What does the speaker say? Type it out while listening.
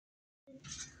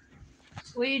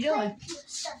What are you doing? Put your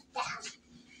stuff down.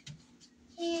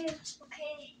 Here,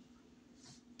 okay.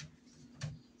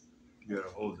 You gotta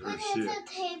hold her Put it shit. on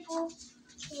the table.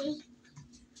 Okay.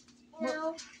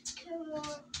 Now, 2 more.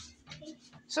 Okay.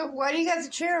 So why do you got the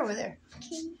chair over there?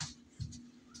 Okay.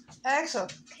 Axel,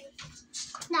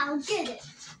 Now get it.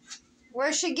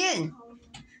 where's she getting?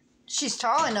 She's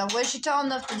tall enough. What's she tall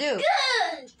enough to do?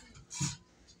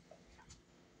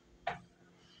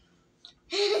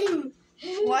 Good.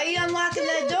 Why are you unlocking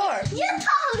that door? You're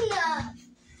tall enough.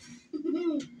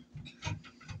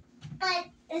 But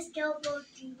it's still supposed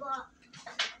to be locked.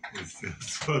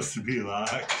 It's supposed to be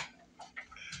locked.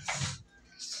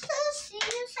 So,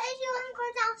 you said you want to go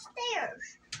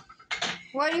downstairs.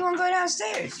 Why do you want to go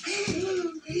downstairs?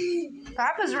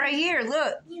 Papa's right here.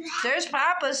 Look, there's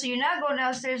Papa, so you're not going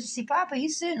downstairs to see Papa.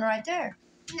 He's sitting right there.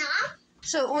 No,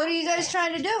 So what are you guys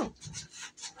trying to do?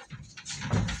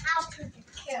 I'll put the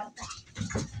chair back.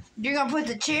 You're going to put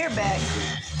the chair back.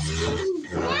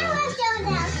 Now let's go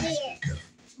downstairs.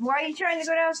 Why are you trying to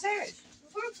go downstairs?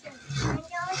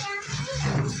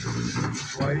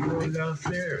 Why are you going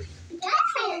downstairs?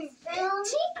 They'll leave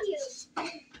you.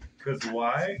 Because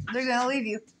why? They're going to leave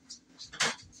you.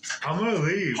 I'm gonna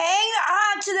leave. Hang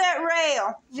on to that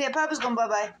rail. Yeah, Papa's going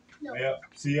bye-bye. Yep.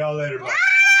 See y'all later. Bye.